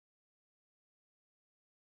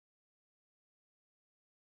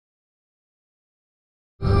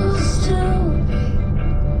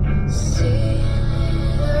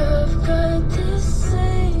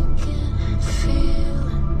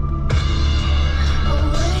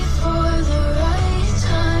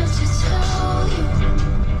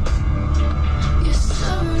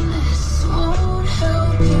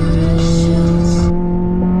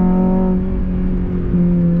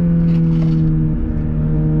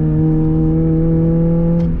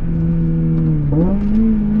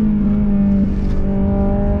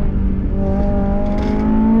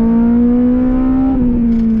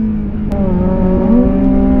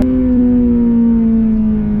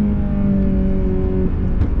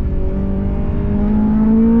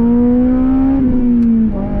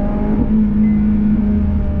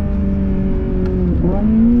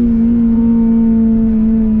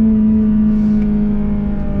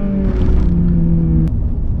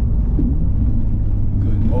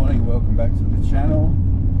back to the channel.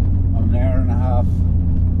 I'm an hour and a half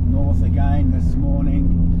north again this morning,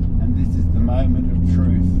 and this is the moment of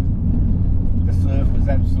truth. The surf was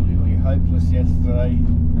absolutely hopeless yesterday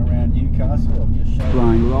around Newcastle. I'll just show you.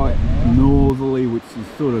 Blowing light northerly, which is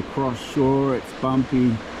sort of cross shore. It's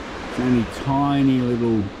bumpy. It's only tiny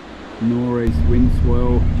little northeast wind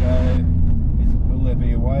swell. Will there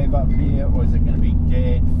be a wave up here, or is it going to be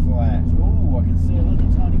dead flat? Oh, I can see a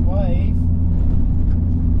little tiny wave.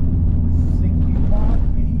 I think we might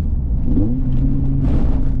be.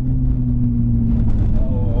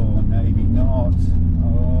 Oh, maybe not.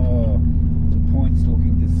 Oh, the point's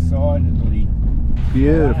looking decidedly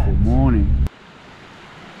Beautiful flat. morning.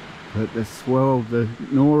 But the swell, the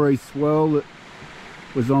northeast swell that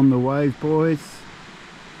was on the wave, boys,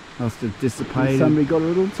 must have dissipated. Somebody got a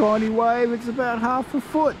little tiny wave. It's about half a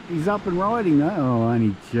foot. He's up and riding though. Oh,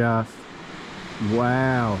 only just.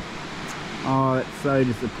 Wow. Oh, that's so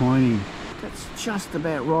disappointing. That's just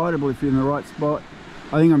about rideable if you're in the right spot.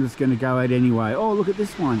 I think I'm just going to go out anyway. Oh, look at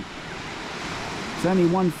this one. It's only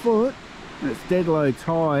 1 foot and it's dead low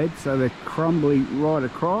tide, so they're crumbly right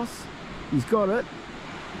across. He's got it.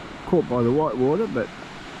 Caught by the white water, but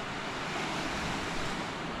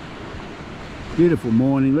beautiful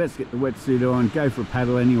morning. Let's get the wetsuit on, go for a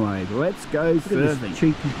paddle anyway. Let's go surfing.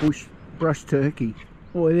 Cheeky brush turkey.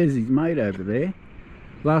 Oh, there's his mate over there.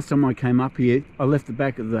 Last time I came up here, I left the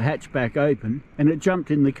back of the hatchback open and it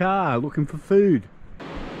jumped in the car looking for food.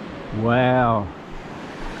 Wow.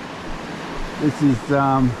 This is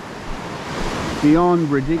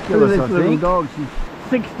beyond ridiculous. Look at this little dog. She's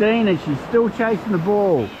 16 and she's still chasing the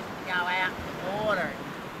ball. Go out in the water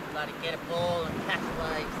and bloody get a ball and catch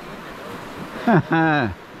waves in and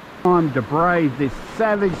all. Time to brave this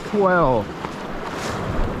savage 12.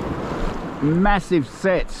 Massive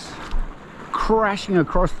sets crashing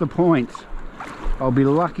across the point. I'll be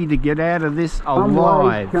lucky to get out of this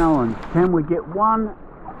alive. Challenge. Can we get one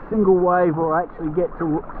single wave or actually get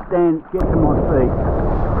to my feet?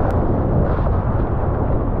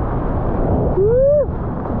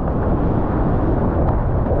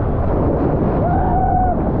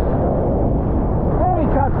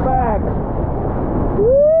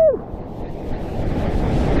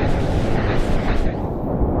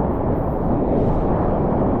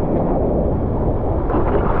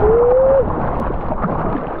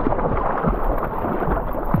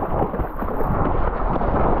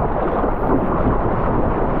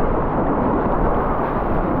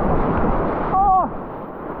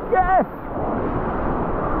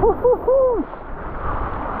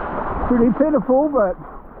 Pretty pitiful, but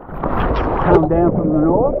come down from the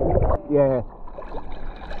north. Yeah.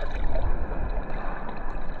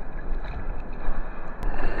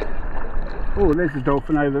 Oh, there's a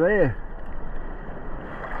dolphin over there.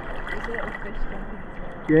 There's a little fish jumping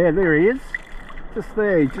as well. Yeah, there he is. Just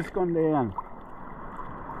there, he's just gone down.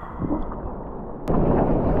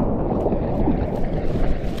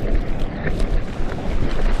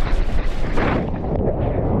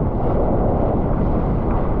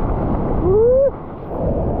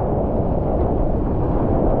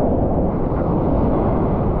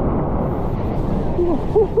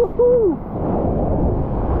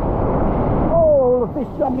 Oh, the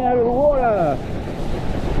fish jumping out of the water.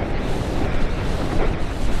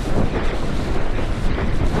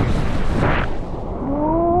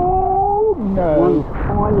 Oh no. One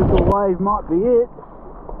tiny little wave might be it.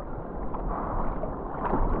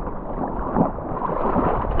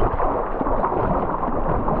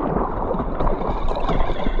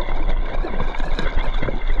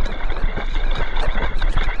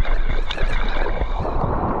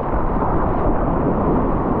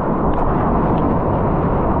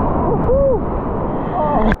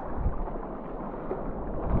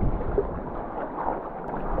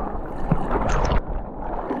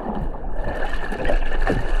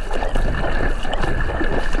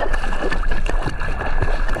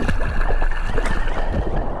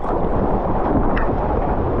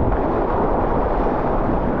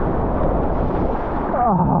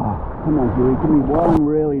 Come on, Huey, give me one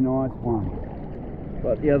really nice one.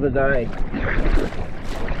 Like the other day.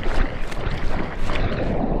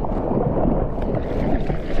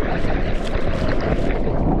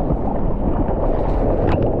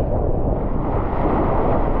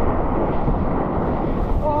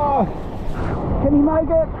 Oh! Can he make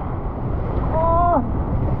it? Oh!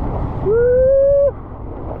 Woo!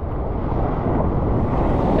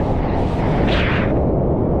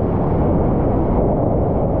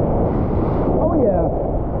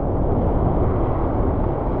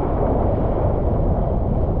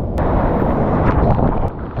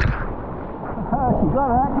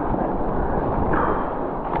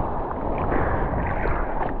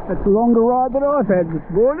 That's a longer ride than I've had this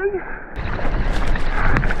morning.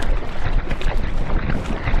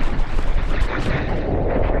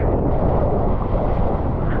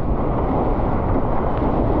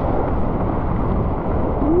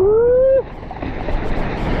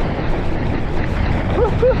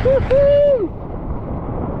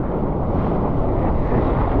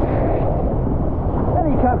 And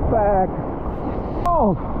he cuts back.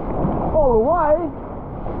 Oh, all the way.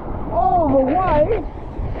 All the way.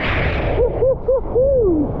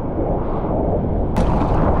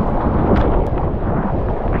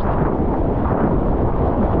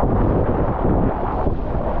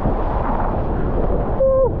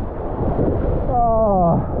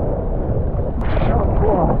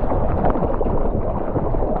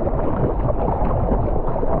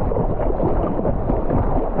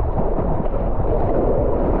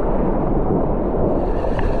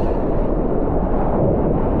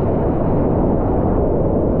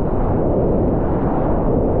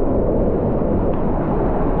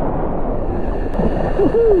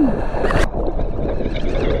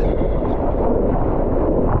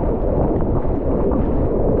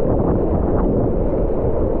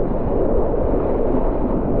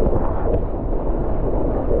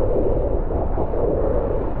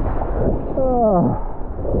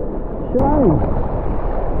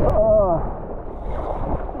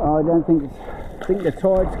 I don't think the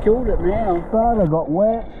tide's killed it now. But I got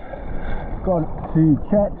wet. Got to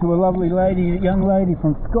chat to a lovely lady, young lady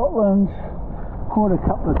from Scotland. Caught a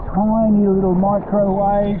couple of tiny little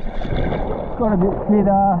microwaves. Got a bit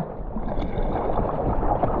fitter.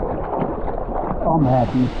 I'm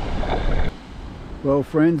happy. Well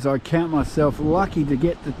friends, I count myself lucky to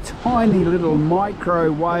get the tiny little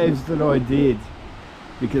microwaves that I did.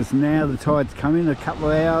 Because now the tide's come in a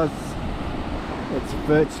couple of hours. It's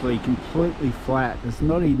virtually completely flat. There's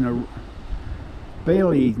not even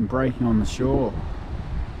barely even breaking on the shore.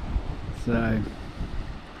 So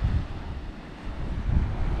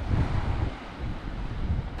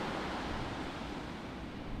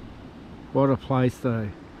what a place though.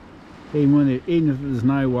 Even if there's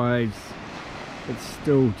no waves, it's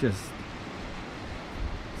still just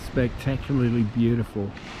spectacularly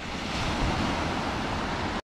beautiful.